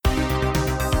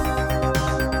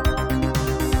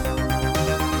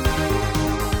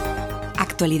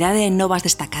actualidade e novas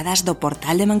destacadas do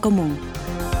portal de Mancomún.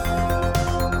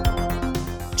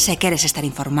 Se queres estar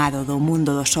informado do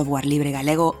mundo do software libre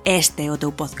galego, este é o teu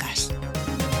podcast.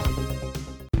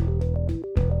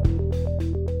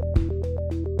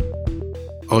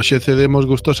 Hoxe cedemos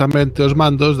gustosamente os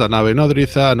mandos da nave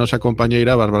nodriza a nosa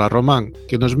compañeira Bárbara Román,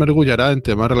 que nos mergullará en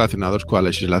temas relacionados coa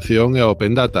legislación e a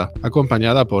Opendata,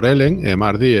 acompañada por Elen e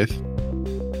Diez.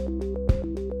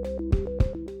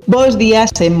 Bos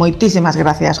días e moitísimas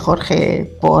gracias, Jorge,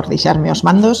 por deixarme os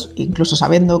mandos, incluso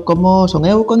sabendo como son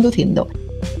eu conducindo.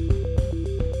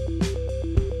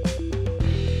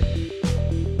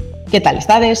 Que tal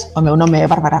estades? O meu nome é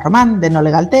Bárbara Román, de No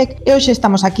Legal Tech, e hoxe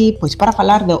estamos aquí para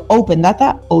falar do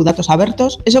Opendata ou datos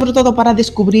abertos e sobre todo para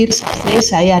descubrir se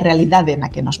esa é a realidade na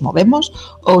que nos movemos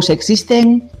ou se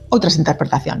existen outras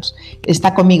interpretacións.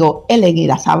 Está comigo Elen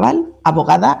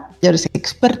abogada e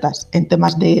expertas en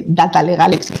temas de data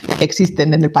legal que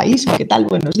existen en el país. ¿Qué tal?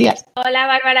 Buenos días. Hola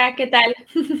Bárbara, ¿qué tal?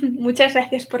 Muchas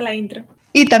gracias por la intro.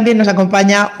 Y también nos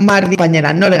acompaña Mardi,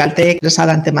 compañera No Legal Tech,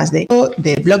 interesada en temas de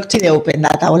blockchain, de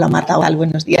Opendata. Hola Marta, hola,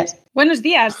 buenos días. Buenos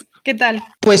días, ¿qué tal?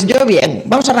 Pues yo bien,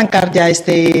 vamos a arrancar ya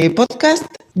este podcast.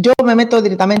 Yo me meto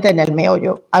directamente en el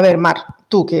meollo. A ver, Mar,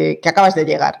 tú que acabas de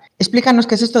llegar, explícanos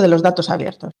qué es esto de los datos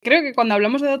abiertos. Creo que cuando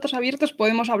hablamos de datos abiertos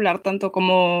podemos hablar tanto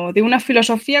como de una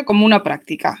filosofía como una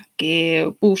práctica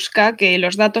que busca que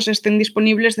los datos estén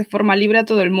disponibles de forma libre a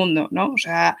todo el mundo, ¿no? O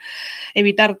sea,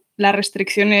 evitar las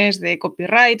restricciones de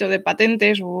copyright o de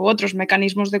patentes u otros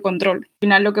mecanismos de control. Al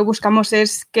final lo que buscamos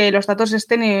es que los datos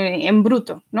estén en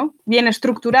bruto, ¿no? Bien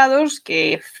estructurados,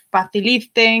 que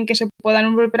faciliten, que se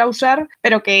puedan volver a usar,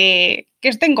 pero que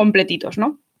estén completitos,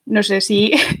 ¿no? No sé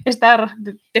si esta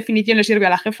definición le sirve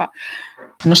a la jefa.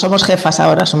 No somos jefas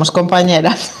ahora, somos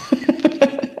compañeras.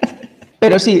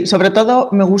 Pero sí, sobre todo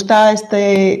me gusta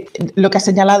lo que has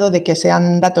señalado de que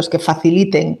sean datos que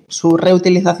faciliten su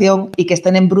reutilización y que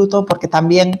estén en bruto, porque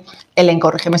también, Elen,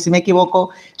 corrígeme si me equivoco,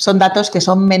 son datos que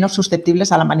son menos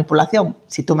susceptibles a la manipulación.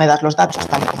 Si tú me das los datos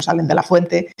tal como salen de la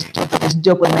fuente, entonces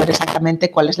yo puedo ver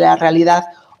exactamente cuál es la realidad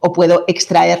o puedo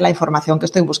extraer la información que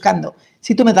estoy buscando.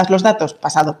 Si tú me das los datos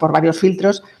pasados por varios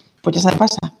filtros, pues ya se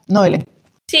pasa, ¿no, Elen?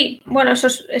 Sí, bueno, eso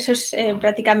es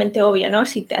prácticamente obvio, ¿no?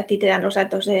 Si a ti te dan los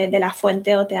datos de la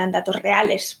fuente o te dan datos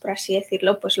reales, por así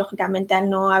decirlo, pues lógicamente al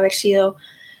no haber sido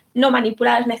no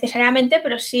manipulados necesariamente,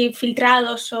 pero sí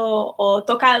filtrados o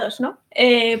tocados, ¿no?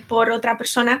 Por otra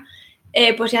persona,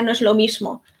 pues ya no es lo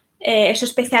mismo. Eso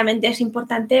especialmente es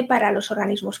importante para los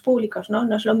organismos públicos, ¿no?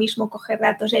 No es lo mismo coger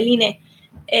datos del INE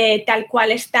tal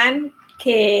cual están,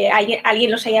 que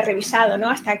alguien los haya revisado, ¿no?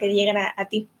 Hasta que lleguen a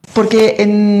ti. Porque,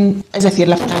 es decir,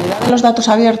 la finalidad de los datos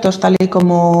abiertos, tal y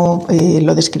como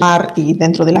lo describir y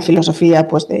dentro de la filosofía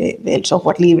pues, del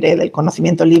software libre, del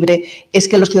conocimiento libre, es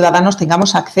que los ciudadanos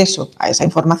tengamos acceso a esa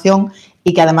información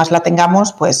y que además la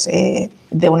tengamos pues,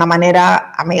 de una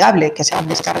manera amigable, que sean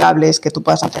descargables, que tú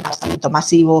puedas hacer lanzamiento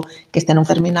masivo, que esté en un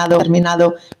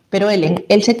terminado. Pero Elen,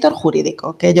 el sector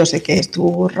jurídico, que yo sé que es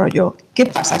tu rollo, ¿qué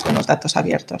pasa con los datos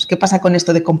abiertos? ¿Qué pasa con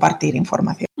esto de compartir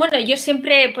información? Bueno, yo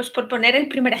siempre, pues por poner el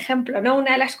primer ejemplo, ¿no?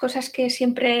 Una de las cosas que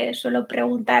siempre suelo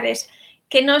preguntar es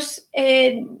 ¿qué nos,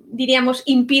 diríamos,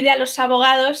 impide a los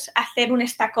abogados hacer un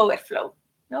Stack Overflow,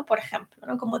 ¿no? Por ejemplo,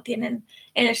 ¿no? Como tienen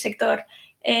en el sector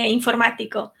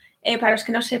informático. Para los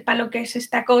que no sepan lo que es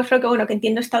Stack Overflow, que bueno, que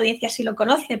entiendo esta audiencia sí lo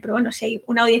conoce, pero bueno, si hay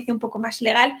una audiencia un poco más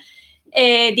legal,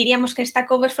 diríamos que en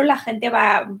Stack Overflow la gente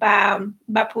va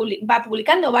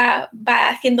publicando, va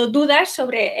haciendo dudas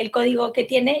sobre el código que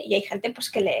tiene y hay gente pues,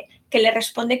 que le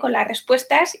responde con las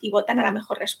respuestas y votan a la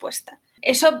mejor respuesta.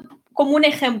 Eso como un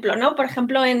ejemplo, ¿no? Por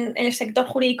ejemplo, en el sector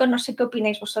jurídico, no sé qué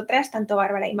opináis vosotras, tanto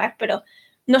Bárbara y Mar, pero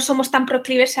no somos tan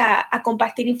proclives a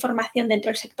compartir información dentro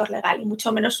del sector legal y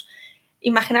mucho menos.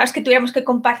 Imaginaos que tuviéramos que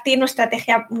compartir nuestra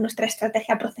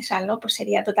estrategia procesal, ¿no? Pues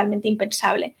sería totalmente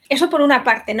impensable. Eso por una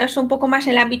parte, ¿no? Eso un poco más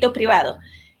en el ámbito privado.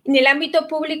 En el ámbito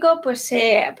público, pues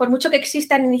por mucho que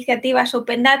existan iniciativas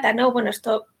Opendata, ¿no? Bueno,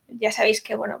 esto ya sabéis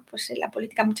que, bueno, pues en la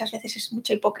política muchas veces es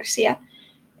mucha hipocresía.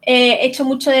 Echo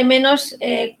mucho de menos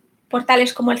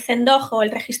portales como el CENDOG o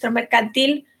el registro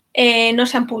mercantil no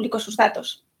sean públicos sus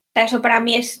datos. O sea, eso para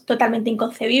mí es totalmente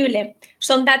inconcebible.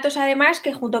 Son datos, además,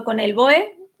 que junto con el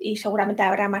BOE, y seguramente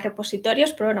habrá más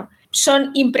repositorios, pero bueno,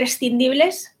 son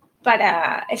imprescindibles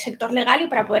para el sector legal y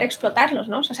para poder explotarlos,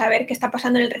 ¿no? O sea, saber qué está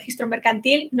pasando en el registro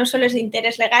mercantil no solo es de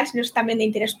interés legal, sino es también de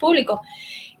interés público.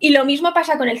 Y lo mismo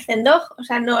pasa con el CENDOG. O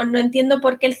sea, no entiendo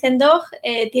por qué el CENDOG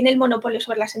tiene el monopolio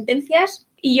sobre las sentencias.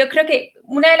 Y yo creo que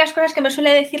una de las cosas que me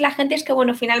suele decir la gente es que,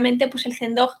 bueno, finalmente pues el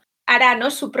CENDOG hará,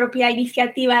 ¿no?, su propia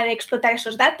iniciativa de explotar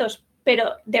esos datos.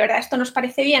 Pero, ¿de verdad esto nos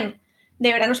parece bien?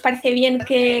 ¿De verdad nos parece bien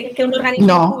que un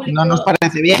organismo público... No nos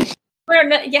parece bien.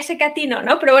 Bueno, ya sé que a ti no,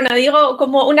 pero bueno, digo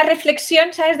como una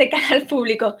reflexión, ¿sabes?, de cara al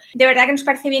público. ¿De verdad que nos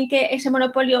parece bien que ese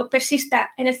monopolio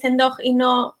persista en el CENDOG y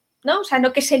no, o sea,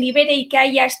 no que se libere y que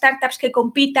haya startups que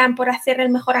compitan por hacer el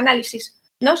mejor análisis?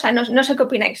 ¿No? O sea, no sé qué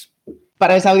opináis.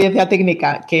 Para esa audiencia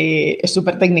técnica, que es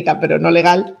súper técnica pero no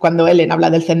legal, cuando Elen habla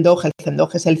del CENDOG, el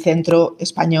CENDOG es el Centro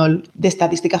Español de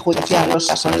Estadística Judicial, o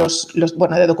sea, son los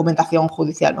de documentación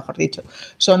judicial, mejor dicho.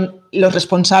 Son los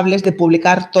responsables de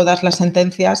publicar todas las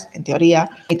sentencias, en teoría,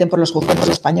 que emiten por los juzgados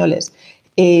españoles.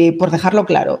 Por dejarlo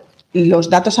claro,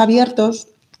 los datos abiertos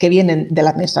que vienen de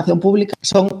la administración pública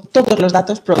son todos los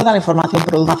datos, toda la información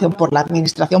producida por la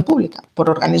administración pública, por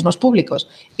organismos públicos.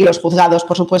 Y los juzgados,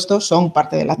 por supuesto, son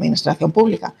parte de la administración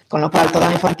pública. Con lo cual, toda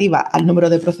la informativa al número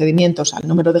de procedimientos, al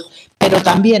número de... pero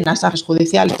también a esas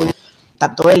judiciales,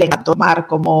 tanto Elen, tanto Mar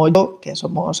como yo, que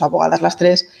somos abogadas las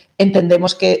tres,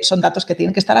 entendemos que son datos que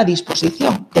tienen que estar a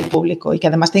disposición del público y que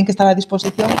además tienen que estar a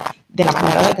disposición de la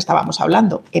manera de la que estábamos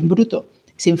hablando, en bruto,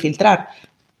 sin filtrar.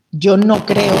 Yo no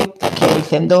creo que el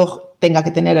CENDOG tenga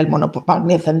que tener el monopolio,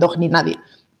 ni el CENDOG ni nadie,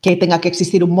 que tenga que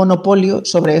existir un monopolio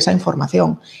sobre esa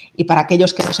información. Y para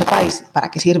aquellos que no sepáis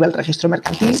para qué sirve el registro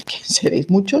mercantil, que seréis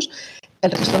muchos,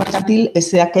 el registro mercantil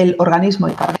es aquel organismo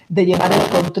encargado de llevar el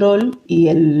control y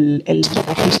el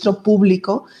registro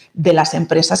público de las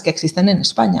empresas que existen en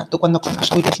España. Tú cuando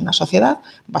constituyes una sociedad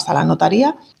vas a la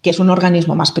notaría, que es un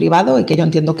organismo más privado y que yo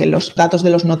entiendo que los datos de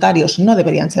los notarios no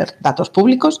deberían ser datos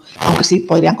públicos, aunque sí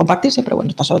podrían compartirse, pero bueno,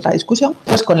 esta es otra discusión.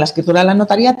 Pues con la escritura de la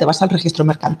notaría te vas al registro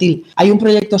mercantil. Hay un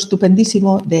proyecto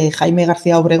estupendísimo de Jaime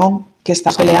García Obregón que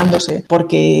está peleándose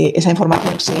porque esa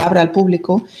información se abre al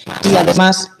público y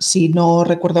además, si no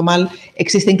recuerdo mal,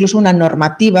 existe incluso una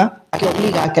normativa que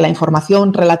obliga a que la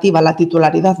información relativa a la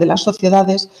titularidad de las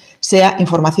sociedades sea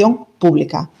información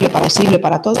pública, visible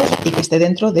para todos y que esté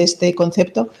dentro de este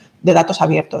concepto de datos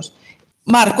abiertos.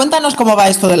 Mar, cuéntanos cómo va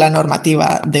esto de la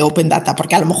normativa de Opendata,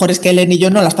 porque a lo mejor es que Elen y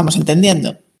yo no la estamos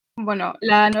entendiendo. Bueno,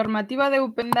 la normativa de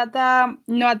Opendata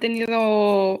no ha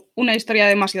tenido una historia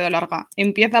demasiado larga.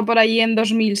 Empieza por allí en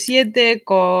 2007,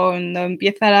 cuando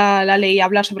empieza la ley a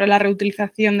hablar sobre la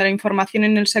reutilización de la información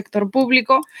en el sector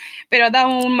público, pero da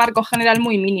un marco general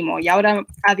muy mínimo. Y ahora,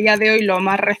 a día de hoy, lo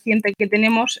más reciente que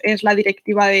tenemos es la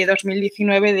directiva de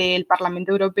 2019 del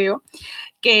Parlamento Europeo,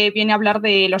 que viene a hablar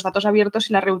de los datos abiertos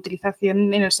y la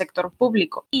reutilización en el sector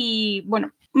público. Y,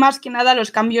 bueno, más que nada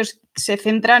los cambios se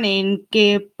centran en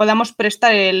que podamos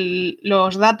prestar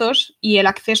los datos y el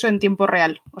acceso en tiempo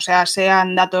real. O sea,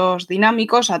 sean datos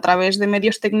dinámicos a través de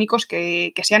medios técnicos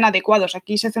que sean adecuados.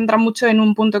 Aquí se centra mucho en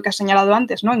un punto que has señalado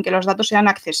antes, ¿no? En que los datos sean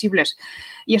accesibles.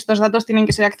 Y estos datos tienen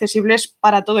que ser accesibles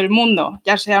para todo el mundo,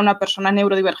 ya sea una persona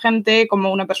neurodivergente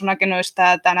como una persona que no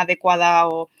está tan adecuada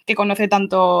o que conoce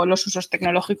tanto los usos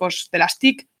tecnológicos de las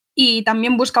TIC. Y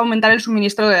también busca aumentar el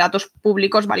suministro de datos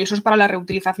públicos valiosos para la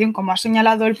reutilización, como ha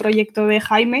señalado el proyecto de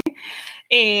Jaime.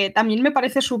 También me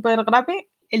parece súper grave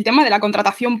el tema de la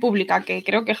contratación pública, que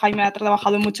creo que Jaime ha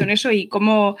trabajado mucho en eso y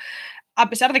cómo, a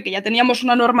pesar de que ya teníamos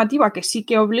una normativa que sí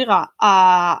que obliga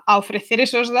a ofrecer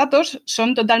esos datos,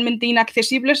 son totalmente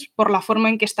inaccesibles por la forma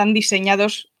en que están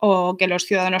diseñados o que los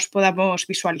ciudadanos podamos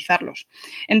visualizarlos.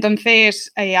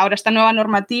 Entonces, ahora esta nueva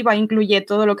normativa incluye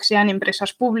todo lo que sean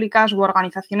empresas públicas u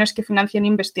organizaciones que financian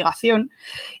investigación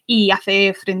y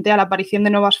hace frente a la aparición de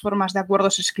nuevas formas de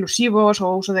acuerdos exclusivos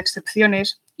o uso de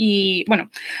excepciones. Y, bueno,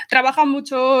 trabaja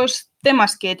muchos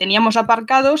temas que teníamos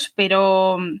aparcados,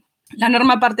 pero la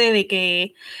norma parte de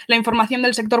que la información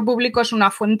del sector público es una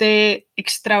fuente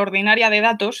extraordinaria de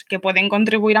datos que pueden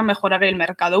contribuir a mejorar el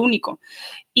mercado único.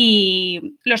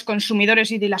 Y los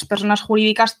consumidores y las personas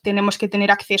jurídicas tenemos que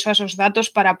tener acceso a esos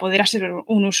datos para poder hacer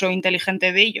un uso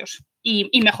inteligente de ellos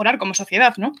y mejorar como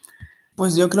sociedad, ¿no?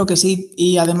 Pues yo creo que sí.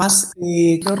 Y además,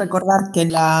 quiero recordar que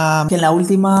en la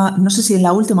última, no sé si en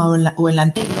la última o en la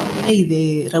anterior ley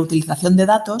de reutilización de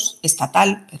datos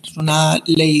estatal, es una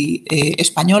ley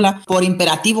española, por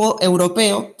imperativo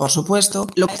europeo, por supuesto,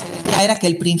 lo que se decía era que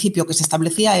el principio que se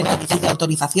establecía era de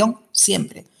autorización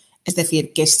siempre. Es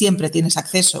decir, que siempre tienes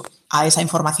acceso a esa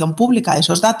información pública, a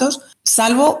esos datos,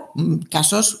 salvo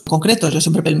casos concretos. Yo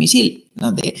siempre veo el misil,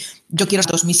 ¿no? De yo quiero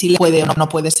estos misiles, puede o no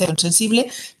puede ser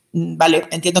sensible. Vale,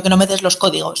 entiendo que no me des los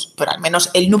códigos, pero al menos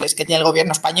el número que tiene el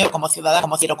gobierno español como ciudadano,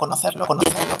 como quiero conocerlo,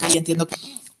 y entiendo que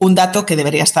un dato que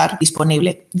debería estar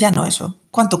disponible. Ya no eso.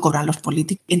 ¿Cuánto cobran los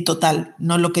políticos? En total,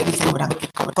 no lo que dicen cobran.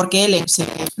 Porque Elen,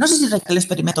 no sé si recuerdas el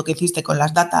experimento que hiciste con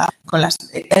las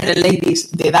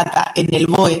R-Ladies de data en el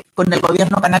BOE, con el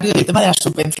gobierno canario y el tema de las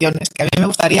subvenciones, que a mí me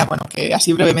gustaría, bueno, que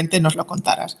así brevemente nos lo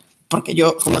contaras. porque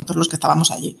yo fui todos los que estábamos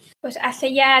allí. Pues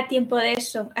hace ya tiempo de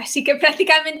eso, así que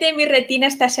prácticamente mi retina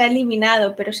se ha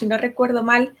eliminado, pero si no recuerdo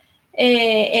mal,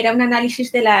 era un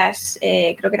análisis de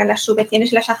creo que eran las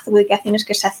subvenciones y las adjudicaciones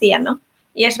que se hacían, ¿no?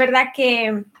 Y es verdad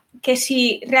que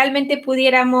si realmente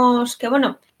pudiéramos, que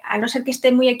bueno, a no ser que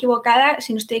esté muy equivocada,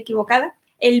 si no estoy equivocada,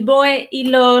 el BOE y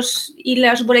los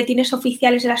boletines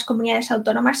oficiales de las comunidades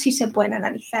autónomas sí se pueden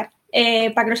analizar.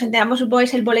 Para que nos entendamos, el BOE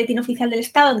es el boletín oficial del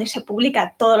Estado, donde se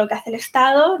publica todo lo que hace el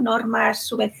Estado, normas,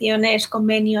 subvenciones,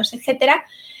 convenios, etcétera.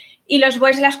 Y los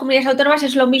BOEs de las comunidades autónomas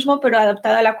es lo mismo, pero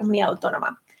adaptado a la comunidad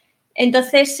autónoma.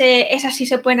 Entonces, esas sí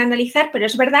se pueden analizar, pero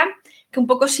es verdad que un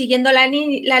poco siguiendo la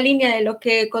línea de lo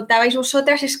que contabais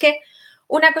vosotras, es que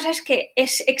una cosa es que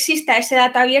exista ese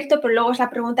dato abierto, pero luego es la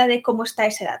pregunta de cómo está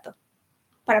ese dato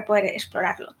para poder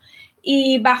explorarlo.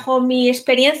 Y bajo mi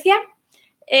experiencia,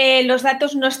 los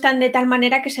datos no están de tal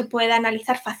manera que se pueda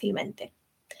analizar fácilmente.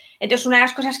 Entonces, una de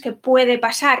las cosas que puede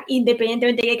pasar,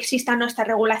 independientemente de que exista o no esta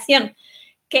regulación,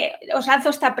 que os lanzo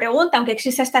esta pregunta, aunque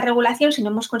exista esta regulación, si no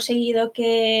hemos conseguido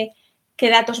que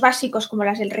datos básicos como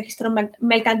las del registro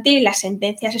mercantil y las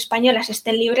sentencias españolas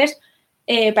estén libres,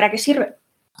 ¿para qué sirve?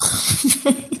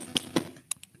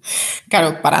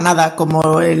 Claro, para nada,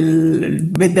 como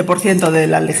el 20% de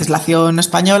la legislación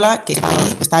española que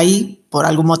está ahí por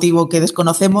algún motivo que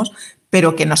desconocemos,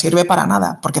 pero que no sirve para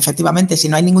nada, porque efectivamente si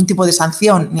no hay ningún tipo de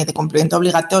sanción ni de cumplimiento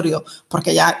obligatorio,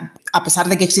 porque ya a pesar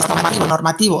de que exista un marco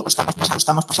normativo,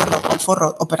 estamos pasando por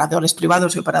forro operadores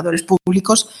privados y operadores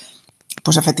públicos,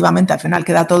 pues efectivamente al final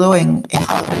queda todo en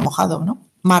mojado, ¿no?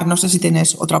 Mar, no sé si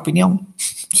tienes otra opinión,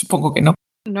 supongo que no.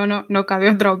 No cabe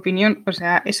otra opinión. O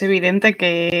sea, es evidente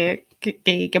que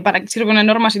para qué sirve una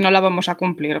norma si no la vamos a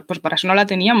cumplir. Pues para eso no la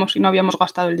teníamos y no habíamos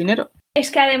gastado el dinero. Es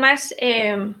que además,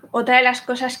 otra de las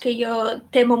cosas que yo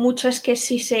temo mucho es que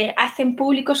si se hacen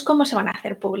públicos, ¿cómo se van a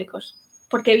hacer públicos?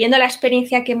 Porque viendo la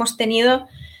experiencia que hemos tenido,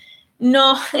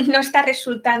 no está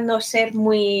resultando ser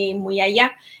muy, muy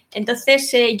allá.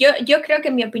 Entonces, yo creo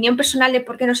que mi opinión personal de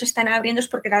por qué no se están abriendo es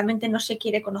porque realmente no se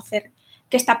quiere conocer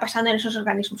qué está pasando en esos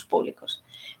organismos públicos.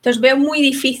 Entonces, veo muy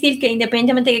difícil que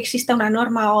independientemente de que exista una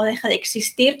norma o deje de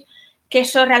existir, que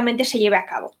eso realmente se lleve a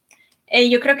cabo.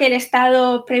 Yo creo que el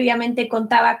Estado previamente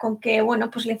contaba con que,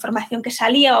 bueno, pues la información que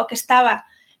salía o que estaba,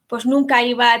 pues nunca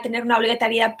iba a tener una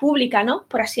obligatoriedad pública, ¿no?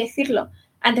 Por así decirlo,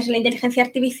 antes de la inteligencia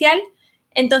artificial.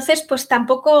 Entonces, pues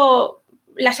tampoco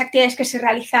las actividades que se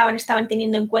realizaban estaban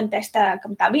teniendo en cuenta esta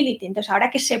accountability. Entonces,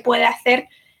 ahora que se puede hacer,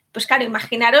 pues claro,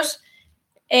 imaginaros,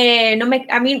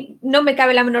 a mí no me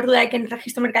cabe la menor duda de que en el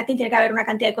registro mercantil tiene que haber una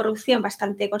cantidad de corrupción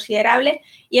bastante considerable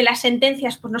y en las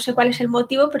sentencias, pues no sé cuál es el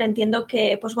motivo, pero entiendo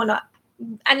que, pues bueno,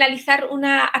 analizar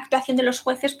una actuación de los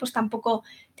jueces, pues tampoco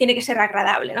tiene que ser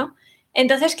agradable, ¿no?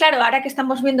 Entonces, claro, ahora que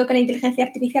estamos viendo que la inteligencia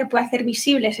artificial puede hacer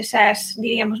visibles esas,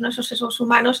 diríamos, ¿no? esos sesgos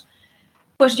humanos,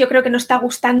 pues yo creo que no está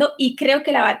gustando y creo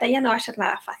que la batalla no va a ser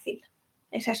nada fácil.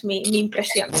 Esa es mi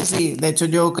impresión. Sí, de hecho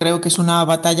yo creo que es una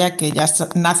batalla que ya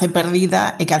nace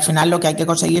perdida y que al final lo que hay que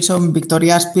conseguir son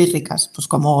victorias pírricas, pues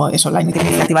como eso, la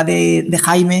iniciativa de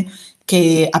Jaime,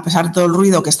 que a pesar de todo el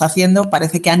ruido que está haciendo,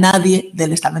 parece que a nadie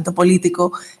del estamento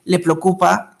político le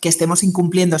preocupa que estemos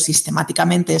incumpliendo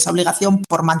sistemáticamente esa obligación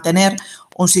por mantener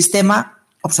un sistema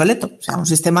obsoleto, o sea, un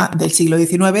sistema del siglo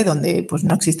XIX donde pues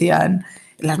no existían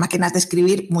las máquinas de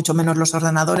escribir, mucho menos los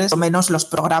ordenadores, mucho menos los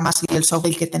programas y el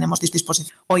software que tenemos a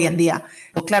disposición hoy en día.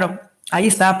 Pues claro, ahí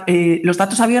está. Los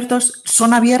datos abiertos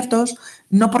son abiertos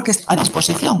no porque estén a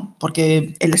disposición,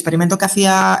 porque el experimento que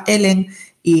hacía Elen,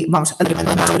 y vamos, el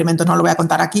experimento no lo voy a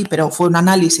contar aquí, pero fue un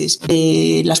análisis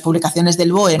de las publicaciones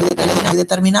del BOE en muy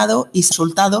determinado y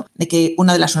resultado de que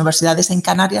una de las universidades en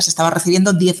Canarias estaba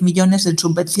recibiendo 10 millones en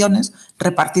subvenciones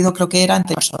repartido, creo que era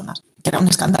entre personas. Que era un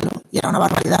escándalo y era una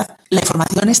barbaridad. La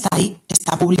información está ahí,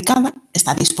 está publicada,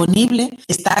 está disponible,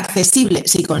 está accesible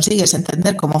si consigues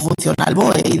entender cómo funciona el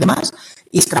BOE y demás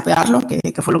y scrapearlo,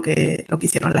 que fue lo que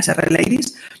hicieron las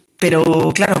R-Ladies.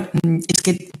 Pero claro, es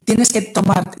que tienes que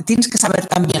saber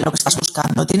también lo que estás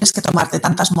buscando, tienes que tomarte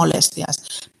tantas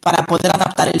molestias para poder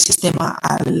adaptar el sistema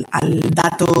al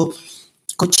dato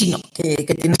cochino que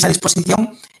tienes a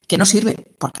disposición, que no sirve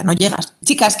porque no llegas.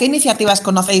 Chicas, ¿qué iniciativas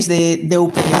conocéis de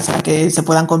Opendata que se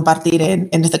puedan compartir en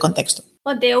este contexto?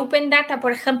 De Opendata,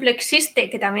 por ejemplo, existe,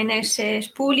 que también es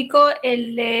público,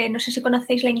 no sé si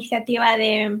conocéis la iniciativa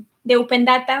de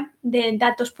Opendata, de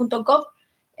datos.gov,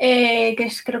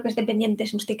 que creo que es dependiente,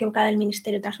 si no estoy equivocada, del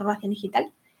Ministerio de Transformación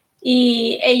Digital.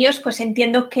 Y ellos, pues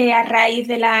entiendo que a raíz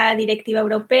de la directiva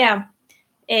europea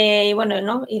y bueno,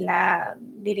 ¿no? Y la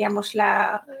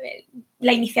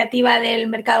iniciativa del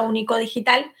mercado único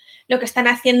digital, lo que están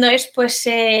haciendo es pues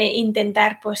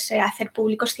intentar pues hacer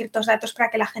públicos ciertos datos para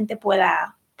que la gente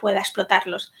pueda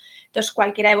explotarlos. Entonces,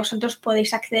 cualquiera de vosotros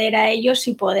podéis acceder a ellos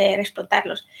y poder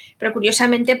explotarlos. Pero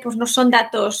curiosamente, pues no son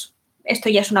datos, esto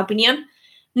ya es una opinión,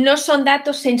 no son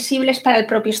datos sensibles para el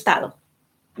propio Estado.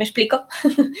 ¿Me explico?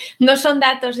 No son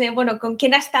datos de, bueno, ¿con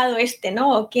quién ha estado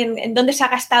 ¿no? O en dónde se ha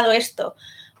gastado esto.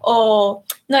 O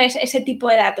no es ese tipo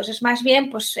de datos. Es más bien,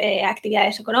 pues,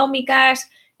 actividades económicas,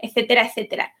 etcétera,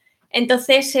 etcétera.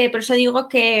 Entonces, por eso digo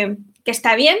que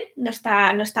está bien, no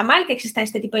está mal que existan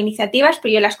este tipo de iniciativas,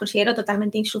 pero yo las considero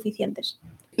totalmente insuficientes.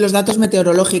 Los datos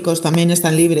meteorológicos también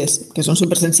están libres, que son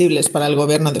súper sensibles para el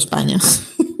gobierno de España.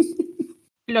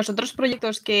 Los otros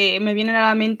proyectos que me vienen a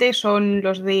la mente son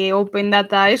los de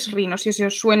Opendata ESRI, no sé si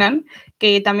os suenan,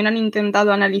 que también han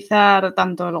intentado analizar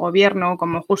tanto el gobierno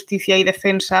como justicia y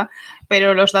defensa,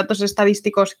 pero los datos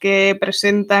estadísticos que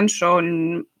presentan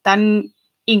son tan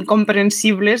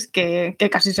incomprensibles que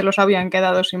casi se los habían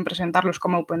quedado sin presentarlos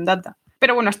como Opendata.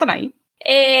 Pero bueno, están ahí.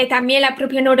 También la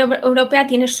propia Unión Europea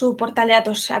tiene su portal de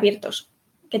datos abiertos,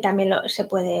 que también se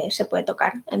puede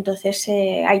tocar. Entonces,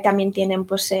 ahí también tienen,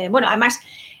 pues, bueno, además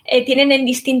tienen en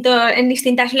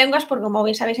distintas lenguas, porque como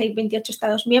bien sabéis hay 28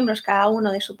 Estados miembros, cada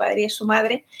uno de su padre y de su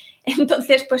madre.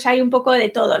 Entonces, pues hay un poco de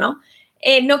todo, ¿no?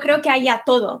 No creo que haya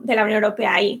todo de la Unión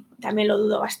Europea ahí, también lo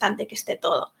dudo bastante que esté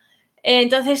todo.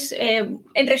 Entonces,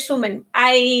 en resumen,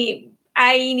 hay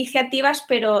iniciativas,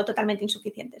 pero totalmente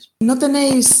insuficientes. ¿No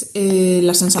tenéis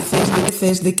la sensación a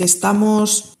veces de que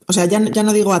estamos, o sea, ya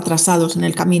no digo atrasados en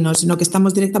el camino, sino que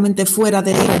estamos directamente fuera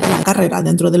de la carrera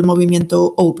dentro del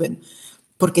movimiento Open?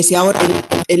 Porque si ahora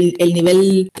el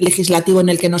nivel legislativo en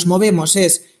el que nos movemos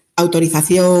es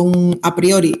autorización a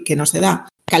priori, que no se da,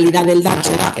 calidad del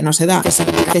dato, que no se da,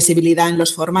 accesibilidad en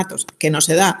los formatos, que no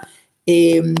se da,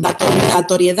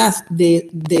 obligatoriedad de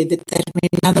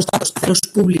determinados datos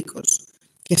públicos,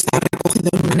 que está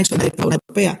recogido en un anexo de la Unión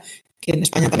Europea, que en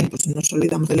España también pues, nos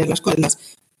olvidamos de leer las cosas,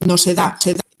 no se da.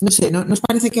 No sé, ¿no? ¿Nos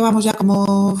parece que vamos ya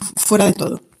como fuera de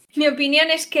todo? Mi opinión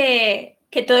es que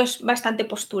todo es bastante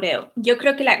postureo. Yo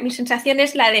creo que mi sensación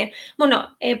es la de,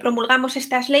 bueno, promulgamos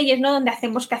estas leyes, ¿no? Donde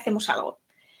hacemos algo.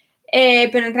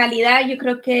 Pero en realidad yo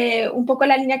creo que un poco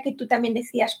la línea que tú también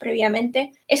decías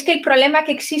previamente es que el problema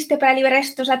que existe para liberar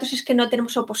estos datos es que no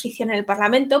tenemos oposición en el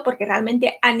Parlamento, porque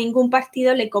realmente a ningún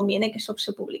partido le conviene que eso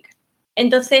se publique.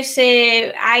 Entonces,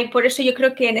 por eso yo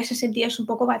creo que en ese sentido es un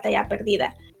poco batalla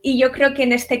perdida. Y yo creo que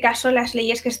en este caso las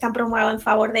leyes que están promoviendo en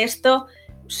favor de esto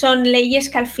son leyes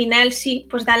que al final sí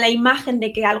pues dan la imagen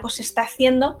de que algo se está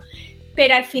haciendo,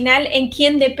 pero al final en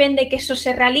quién depende que eso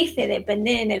se realice,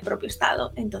 depende en el propio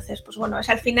Estado. Entonces, pues bueno, es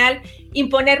al final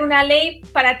imponer una ley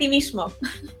para ti mismo,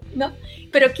 ¿no?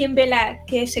 Pero ¿quién vela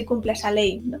que se cumpla esa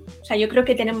ley, ¿no? O sea, yo creo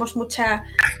que tenemos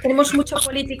muchos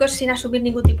políticos sin asumir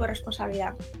ningún tipo de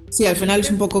responsabilidad. Sí, al final es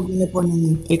un poco que le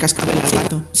ponen el cascabel al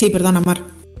gato. Sí, perdona, Mar.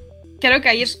 Claro que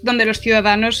ahí es donde los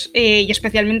ciudadanos y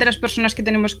especialmente las personas que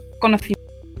tenemos conocimiento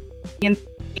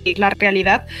de la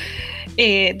realidad,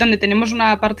 donde tenemos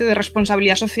una parte de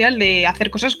responsabilidad social de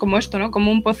hacer cosas como esto, ¿no?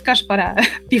 Como un podcast para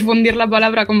difundir la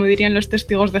palabra, como dirían los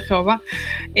testigos de Jehová.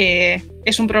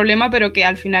 Es un problema, pero que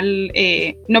al final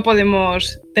no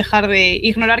podemos dejar de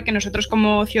ignorar que nosotros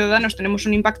como ciudadanos tenemos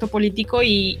un impacto político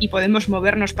y podemos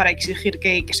movernos para exigir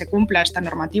que se cumpla esta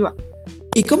normativa.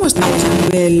 ¿Y cómo estamos a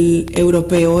nivel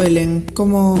europeo, Elen?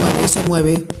 ¿Cómo se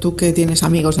mueve? Tú que tienes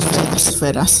amigos en esas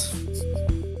esferas.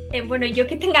 Bueno, yo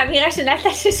que tenga amigas en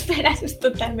altas esferas es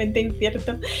totalmente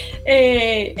incierto.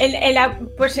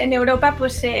 Pues en Europa,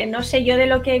 pues no sé, yo de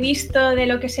lo que he visto, de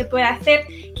lo que se puede hacer,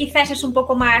 quizás es un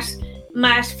poco más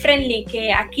friendly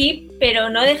que aquí, pero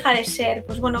no deja de ser,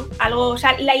 pues bueno, algo, o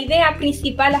sea, la idea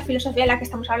principal, la filosofía de la que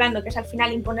estamos hablando, que es al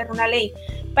final imponer una ley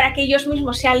para que ellos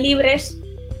mismos sean libres,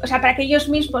 o sea, para que ellos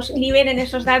mismos liberen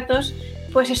esos datos,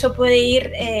 pues eso puede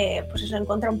ir pues eso, en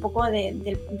contra un poco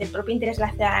del propio interés de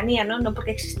la ciudadanía, ¿no? No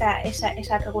porque exista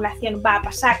esa regulación va a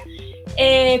pasar.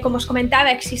 Como os comentaba,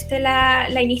 existe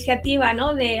la iniciativa,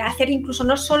 ¿no? De hacer incluso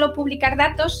no solo publicar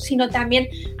datos, sino también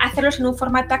hacerlos en un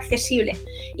formato accesible.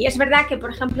 Y es verdad que,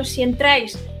 por ejemplo, si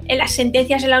entráis en las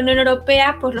sentencias de la Unión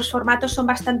Europea, pues los formatos son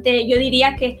bastante, yo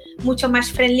diría que mucho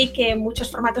más friendly que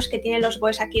muchos formatos que tienen los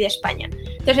BOEs aquí de España.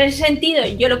 Entonces, en ese sentido,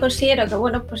 yo lo considero que,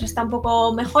 bueno, pues está un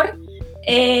poco mejor.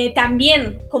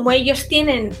 También, como ellos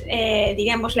tienen,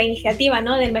 digamos, la iniciativa,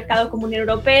 ¿no? Del mercado común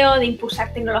europeo, de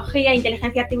impulsar tecnología,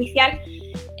 inteligencia artificial,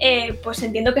 pues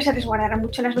entiendo que se resguardarán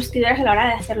mucho las vestiduras a la hora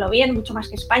de hacerlo bien, mucho más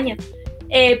que España.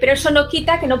 Pero eso no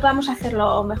quita que no podamos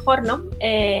hacerlo mejor, ¿no?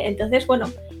 Entonces,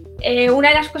 bueno, una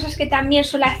de las cosas que también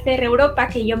suele hacer Europa,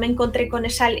 que yo me encontré con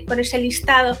ese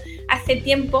listado hace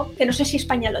tiempo, que no sé si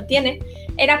España lo tiene,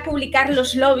 era publicar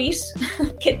los lobbies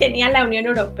que tenía la Unión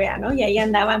Europea, ¿no? Y ahí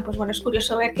andaban, pues bueno, es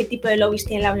curioso ver qué tipo de lobbies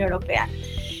tiene la Unión Europea.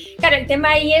 Claro, el tema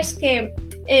ahí es que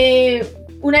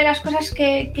una de las cosas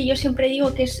que yo siempre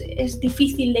digo que es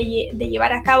difícil de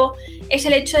llevar a cabo es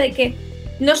el hecho de que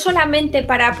no solamente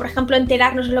para, por ejemplo,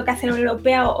 enterarnos de lo que hace la Unión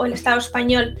Europea o el Estado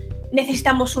español,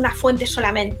 necesitamos una fuente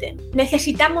solamente,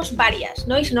 necesitamos varias,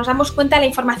 ¿no? Y si nos damos cuenta, la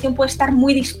información puede estar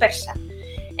muy dispersa.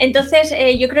 Entonces,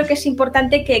 yo creo que es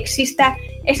importante que exista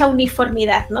esa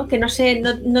uniformidad, ¿no? Que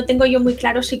no tengo yo muy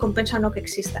claro si compensa o no que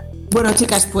exista. Bueno,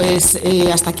 chicas, pues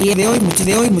hasta aquí de hoy.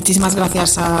 Muchísimas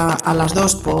gracias a las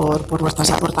dos por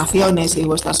vuestras aportaciones y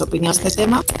vuestras opiniones de este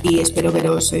tema, y espero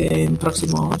veros en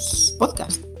próximos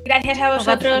podcasts. Gracias a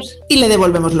vosotros. Y le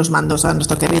devolvemos los mandos a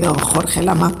nuestro querido Jorge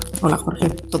Lama. Hola, Jorge,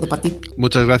 todo para ti.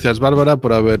 Muchas gracias, Bárbara,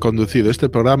 por haber conducido este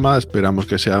programa. Esperamos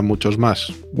que sean muchos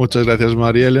más. Muchas gracias,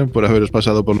 María Elen, por haberos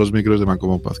pasado por los micros de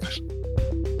Mancomun Podcast.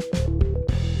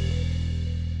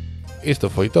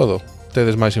 Isto foi todo.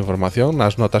 Tedes máis información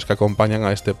nas notas que acompañan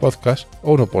a este podcast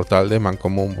ou no portal de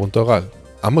mancomun.gal.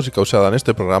 A música usada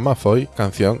neste programa foi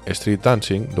canción Street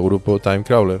Dancing do grupo Time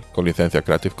Crawler con licencia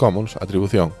Creative Commons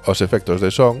atribución. Os efectos de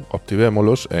son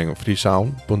obtivémolos en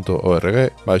freesound.org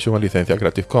baixo unha licencia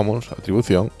Creative Commons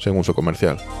atribución sen uso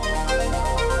comercial.